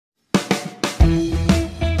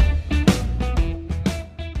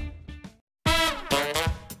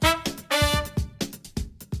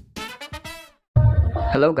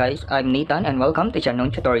Hello guys, I'm Nathan and welcome to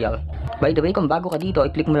Genknown tutorial. By the way, kung bago ka dito,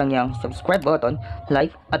 i-click mo lang yung subscribe button,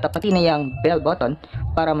 like, at pati na yung bell button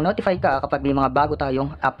para ma-notify ka kapag may mga bago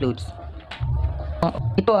tayong uploads.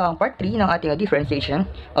 Ito ang part 3 ng ating differentiation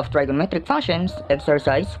of trigonometric functions,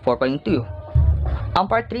 exercise 4.2. Ang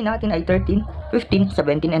part 3 natin ay 13, 15,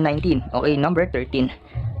 17, and 19. Okay, number 13.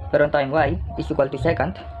 Meron tayong y is equal to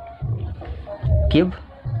secant cube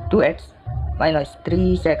 2x minus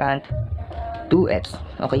 3 secant 2x.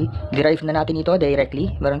 Okay, derive na natin ito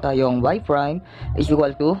directly. Meron tayong y prime is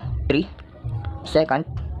equal to 3 secant.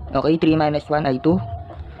 Okay, 3 minus 1 ay 2.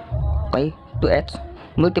 Okay, 2x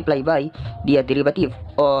multiply by the derivative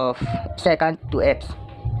of secant 2x.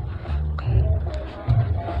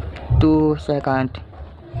 2 secant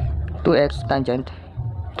 2x tangent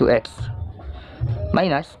 2x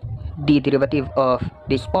minus the derivative of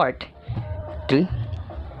this part 3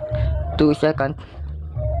 2 secant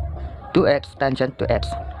 2x tangent 2x.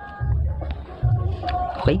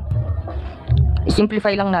 Okay,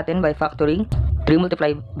 simplify lang natin by factoring. 3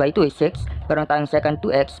 multiplied by 2 is 6. Meron tayong secant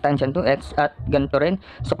 2x tangent 2x at ganito rin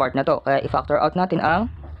sa part na to. Kaya i-factor out natin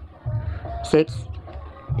ang 6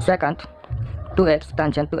 secant 2x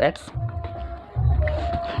tangent 2x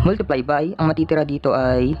multiply by, ang matitira dito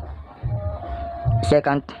ay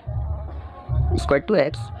secant squared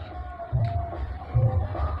 2x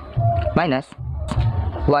minus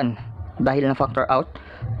 1 dahil na factor out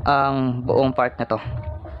ang buong part na to.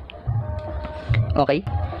 Okay,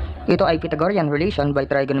 ito ay Pythagorean relation by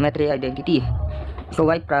trigonometry identity. So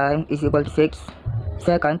y prime is equal to 6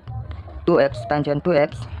 secant 2x tangent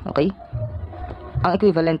 2x. Okay, ang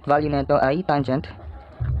equivalent value nito ay tangent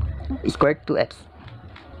squared 2x.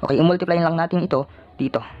 Okay, i-multiply lang natin ito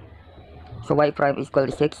dito. So y prime is equal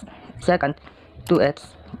to 6 secant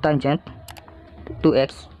 2x tangent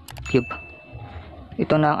 2x cube.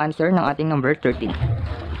 Ito na ang answer ng ating number 13.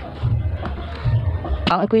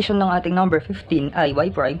 Ang equation ng ating number 15 ay y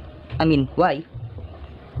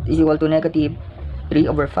is equal to negative 3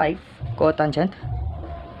 over 5 cotangent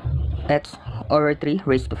x over 3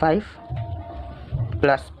 raised to 5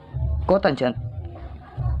 plus cotangent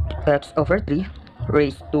x over 3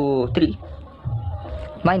 raised to 3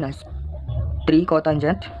 minus 3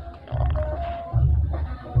 cotangent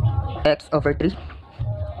x over 3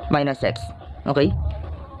 minus x. Okay,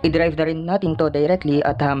 i-derive na rin natin to directly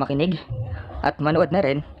at makinig at manood na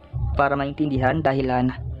rin para maintindihan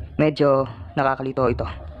dahilan medyo nakakalito ito.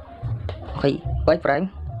 Okay, y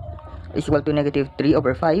prime is equal to negative 3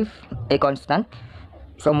 over 5, a constant.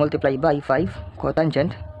 So multiply by 5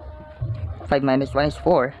 cotangent 5 minus 1 is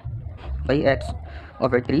 4 by x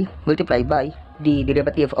over 3 multiply by the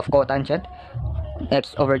derivative of cotangent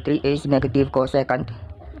x over 3 is negative cosecant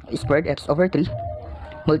squared x over 3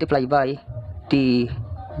 multiply by the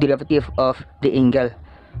derivative of the angle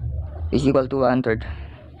is equal to 1/3.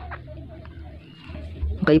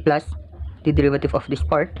 Okay, plus the derivative of this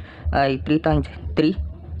part ay 3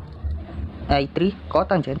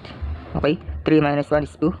 cotangent. Okay, 3 minus 1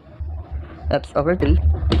 is 2 x over 3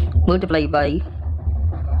 multiply by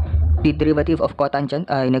the derivative of cotangent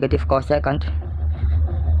ay negative cosecant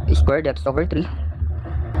squared x over 3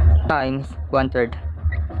 times 1/3.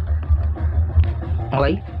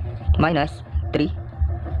 Okay, minus 3.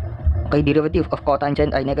 Okay, derivative of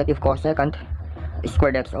cotangent ay negative cosecant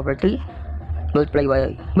squared x over 3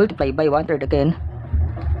 multiply by 1/3 again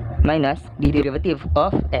minus the derivative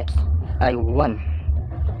of x ay 1.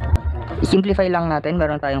 Simplify lang natin,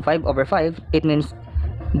 meron tayong 5 over 5. It means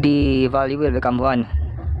the value will become 1.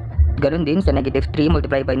 Ganun din sa negative 3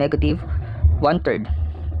 multiply by negative 1/3,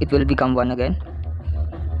 it will become 1 again.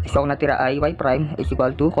 So ang natira ay y prime is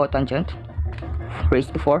equal to cotangent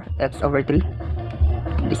raised to 4 x over 3.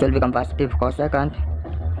 This will become positive cosecant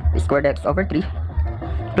squared x over 3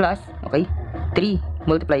 plus, okay, 3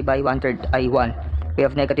 multiplied by 1/3 ay 1. We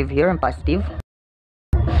have negative here and positive.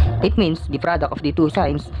 It means the product of the two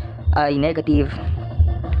signs ay negative.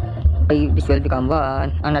 Okay, this will become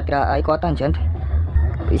 1. Ang natira ay cotangent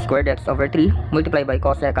squared x over 3 multiplied by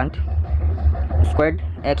cosecant squared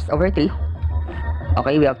x over 3.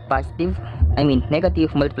 Okay, we have positive,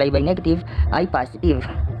 negative multiplied by negative ay positive.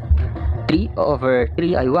 3 over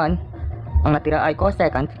 3 ay 1. Ang natira ay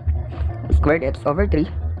cosecant squared x over 3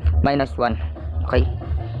 minus 1. Okay,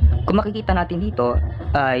 kung makikita natin dito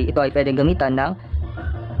ay ito ay pwedeng gamitan ng,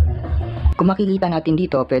 kung makikita natin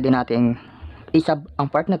dito pwede nating isub ang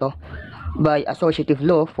part na to by associative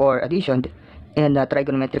law for addition and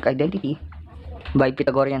trigonometric identity by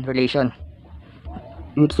Pythagorean relation.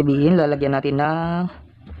 Ibig sabihin, lalagyan natin ng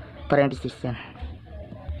parenthesis yan.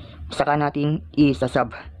 Saka natin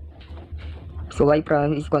isa-sub. So y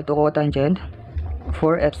prime is equal to cotangent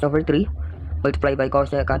 4x over 3 multiplied by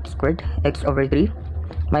cosecant squared x over 3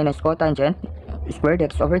 minus cotangent squared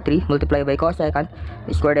x over 3 multiplied by cosecant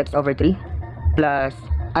squared x over 3 plus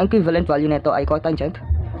ang equivalent value nito ay cotangent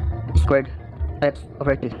squared x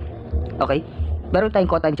over 3. Okay? Meron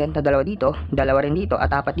tayong cotangent na dalawa dito, dalawa rin dito,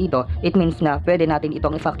 at apat dito. It means na pwede natin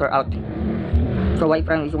itong i-factor out. So y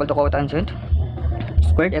prime is equal to cotangent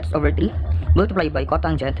squared x over 3 multiplied by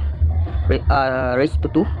cotangent raised to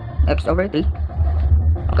 2 x over 3.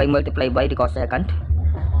 Okay, multiplied by the cosecant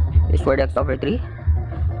squared x over 3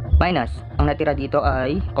 minus, ang natira dito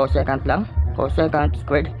ay cosecant lang, cosecant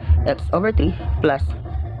squared x over 3 plus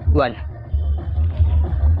 1.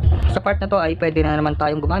 Sa part na to ay pwede na naman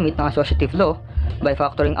tayong gumamit ng associative law by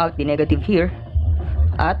factoring out the negative here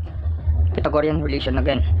at Pythagorean relation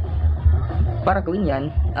again. Para gawin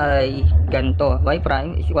yan ay ganito, y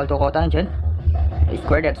prime is equal to cotangent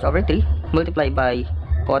squared x over 3 multiplied by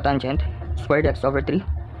cotangent squared x over 3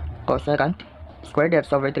 cosecant squared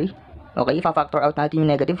x over 3. Okay, ipa-factor out natin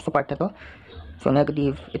yung negative sa part na to. So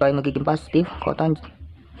negative, ito ay magiging positive,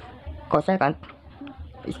 cosecant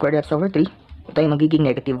squared x over 3, ito ay magiging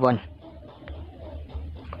negative 1.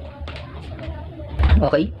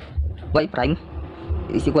 Okay, y prime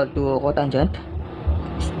is equal to cotangent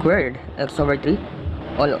squared x over 3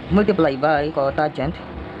 all multiplied by cotangent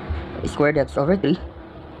squared x over 3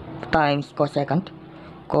 times cosecant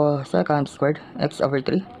squared x over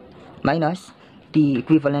 3 minus the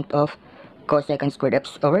equivalent of cosecant squared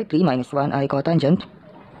x over 3 minus 1 ay cotangent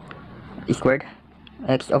squared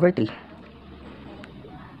x over 3.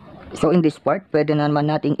 So in this part, pwede na naman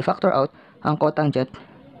nating i-factor out ang cotangent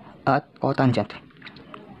at cotangent.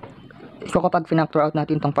 So kapag finactor out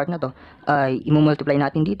natin itong part na to, ay i-multiply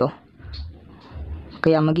natin dito.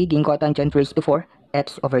 Kaya magiging cotangent raised to 4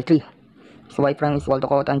 x over 3. So y prime is equal to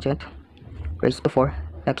cotangent raised to 4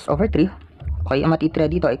 x over 3. Okay, ang matitira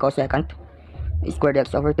dito ay cosecant squared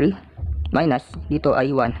x over 3 minus dito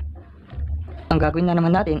ay 1. Ang gagawin na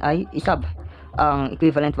naman natin ay isub ang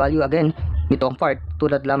equivalent value again nitong part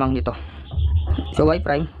tulad lamang nito. So y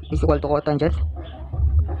prime is equal to cotangent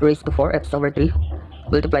raised to 4 x over 3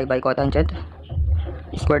 multiplied by cotangent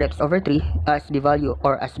squared x over 3 as the value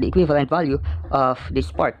or as the equivalent value of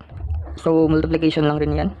this part. So multiplication lang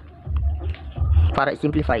rin yan para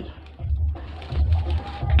i-simplify.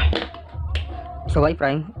 So y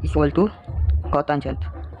prime is equal to cotangent,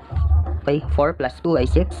 okay, 4 plus 2 ay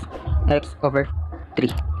 6 x over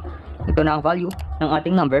 3. Ito na ang value ng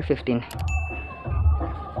ating number 15.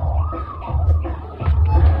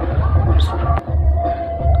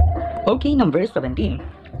 Okay, number 17.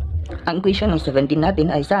 Ang equation ng 17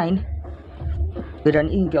 natin ay sin with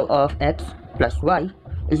an angle of x plus y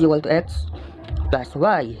is equal to x plus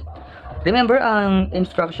y. Remember, ang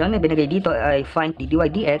instruction na binigay dito ay find the dy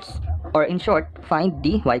dx, or in short, find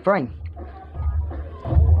the y prime.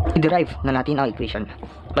 I-derive na natin ang equation.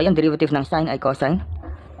 Okay, ang derivative ng sin ay cosine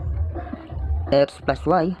x plus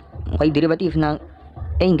y. Okay, derivative ng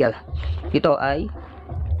angle ito ay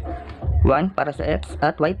 1 para sa x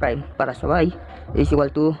at y prime para sa y is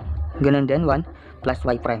equal to ganun din 1 plus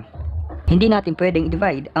y prime. Hindi natin pwedeng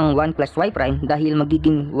i-divide ang 1 plus y prime dahil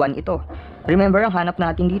magiging 1 ito. Remember, ang hanap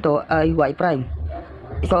natin dito ay y prime.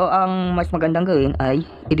 So ang mas magandang gawin ay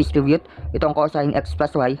i-distribute itong cosine x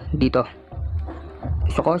plus y dito.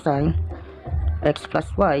 So cosine x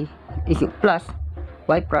plus y is plus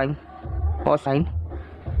y prime cosine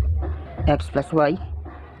x plus y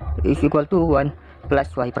is equal to 1 plus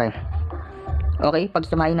y prime. Okay,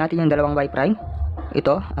 pagsamahin natin yung dalawang y prime,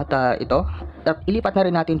 ito at ito, at ilipat na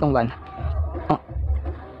rin natin itong 1.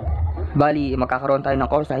 Bali, magkakaroon tayo ng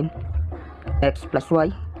cosine x plus y.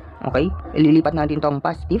 Okay, ililipat natin itong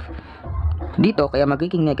positive dito, kaya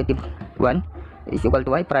magiging negative 1 is equal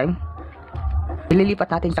to y prime. Ililipat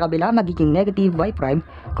natin sa kabila, magiging negative y prime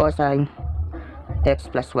cosine x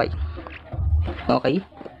plus y. Okay,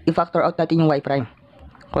 i-factor out natin yung y prime.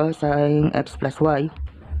 Cosine x plus y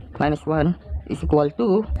minus 1 is equal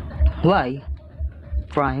to y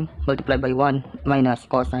prime multiplied by 1 minus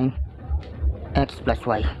cosine x plus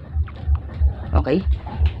y. Okay,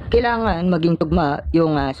 kailangan maging tugma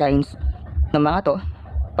yung signs ng mga to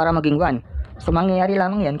para maging 1. So mangyayari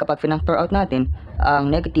lamang yan kapag finactor out natin ang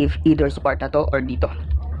negative either sa part na to or dito.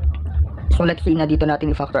 So let's say na dito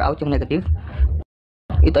natin i-factor out yung negative.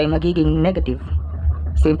 Ito ay magiging negative.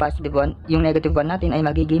 So yung positive 1, yung negative 1 natin ay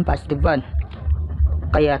magiging positive 1.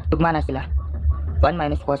 Kaya tugma na sila. 1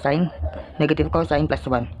 minus cosine, negative cosine plus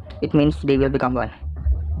 1. It means they will become 1.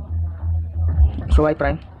 So y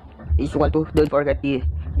prime is equal to, don't forget the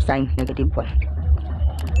sign, negative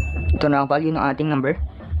 1. Ito na ang value ng ating number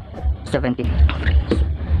 17.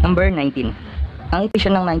 Number 19. Ang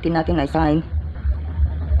equation ng 19 natin ay sin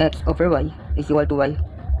x over y is equal to y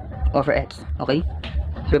over x. Okay?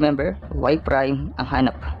 Remember, y prime ang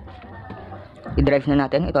hanap. I-derive na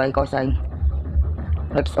natin. Ito ay cosine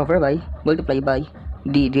x over y multiply by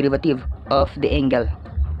the derivative of the angle.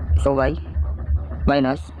 So y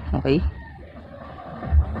minus, okay,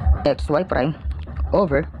 xy prime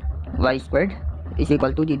over y squared is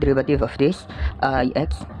equal to the derivative of this ay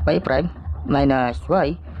x y prime minus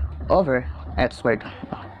y over x squared.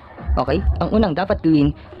 Okay, ang unang dapat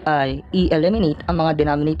gawin ay i-eliminate ang mga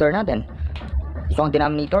denominator natin. So ang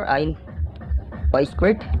denominator ay y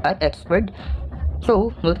squared at x squared.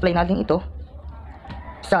 So multiply natin ito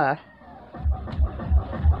sa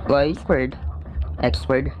y squared x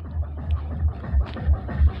squared.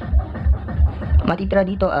 Matitira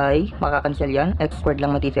dito ay makakancel yan, x squared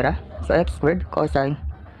lang matitira. So x squared cosine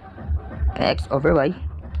x over y,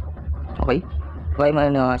 okay, y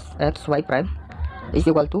minus x y prime is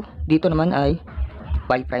equal to, dito naman ay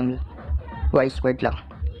y prime, y squared lang.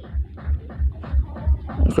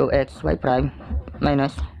 So x y prime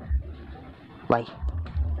minus y.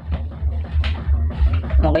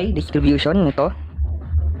 Okay, distribution nito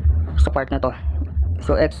sa part na to.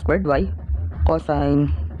 So x squared y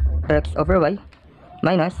cosine x over y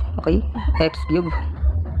minus, okay, x cube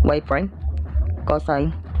y prime cosine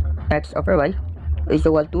x over y is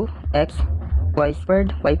equal to x y squared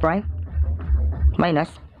y prime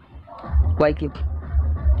minus y cube.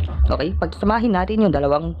 Okay, pagsamahin natin yung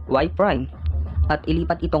dalawang y prime at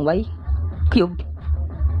ilipat itong y cube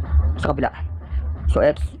sa kabila. So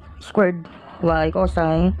x squared y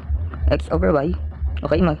cosine x over y,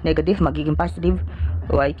 okay, negative magiging positive,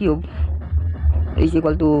 y cube is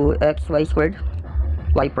equal to x y squared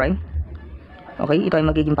y prime. Okay, ito ay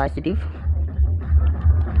magiging positive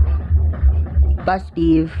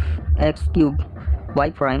x cube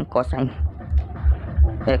y prime cosine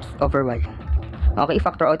x over y. Okay,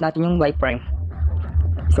 factor out natin yung y prime.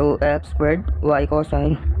 So x squared y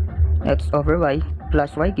cosine x over y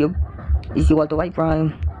plus y cube is equal to y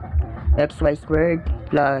prime xy squared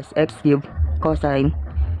plus x cube cosine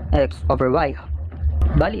x over y.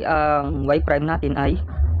 Bali, ang y prime natin ay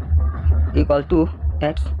equal to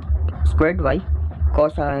x squared y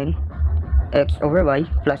cosine x over y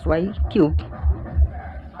plus y cube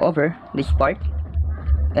over this part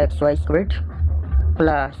xy squared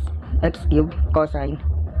plus x cube cosine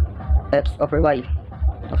x over y.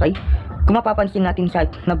 Okay, kung mapapansin natin sa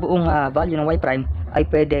na buong value ng y prime ay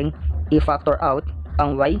pwedeng i-factor out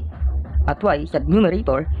ang y at y sa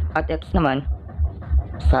numerator at x naman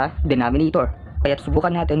sa denominator. Kaya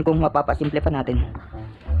subukan natin kung mapapasimple pa natin.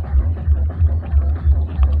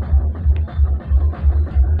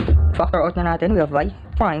 Factor out na natin. We have y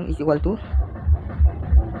prime is equal to,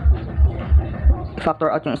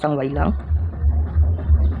 factor out yung isang y lang,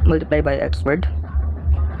 multiply by x squared,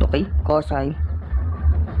 okay, cosine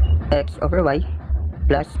x over y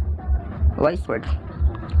plus y squared.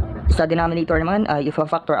 Sa denominator naman ay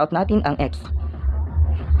i-factor out natin ang x.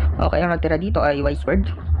 Okay, ang natira dito ay y squared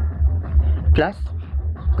plus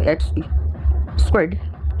x squared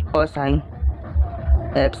cosine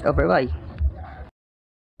x over y.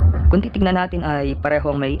 Kung titignan natin ay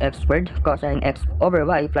parehong may x squared cosine x over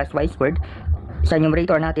y plus y squared sa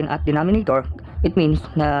numerator natin at denominator, it means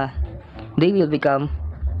na they will become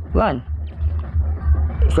 1.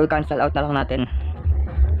 So cancel out na lang natin.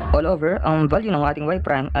 All over, ang value ng ating y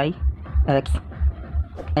prime ay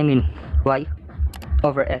y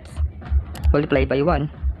over x multiplied by 1,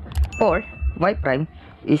 or y prime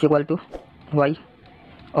is equal to y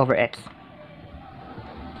over x.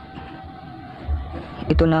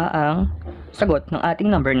 Ito na ang sagot ng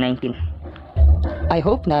ating number 19. I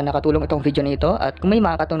hope na nakatulong itong video na ito, at kung may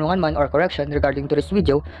mga katanungan man or correction regarding to this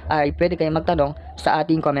video ay pwede kayong magtanong sa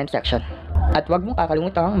ating comment section. At huwag mong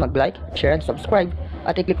kakalimutang mag-like, share, and subscribe,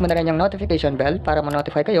 at i-click mo na rin yung notification bell para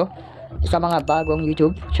ma-notify kayo sa mga bagong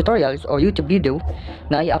YouTube tutorials o YouTube video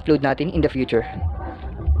na i-upload natin in the future.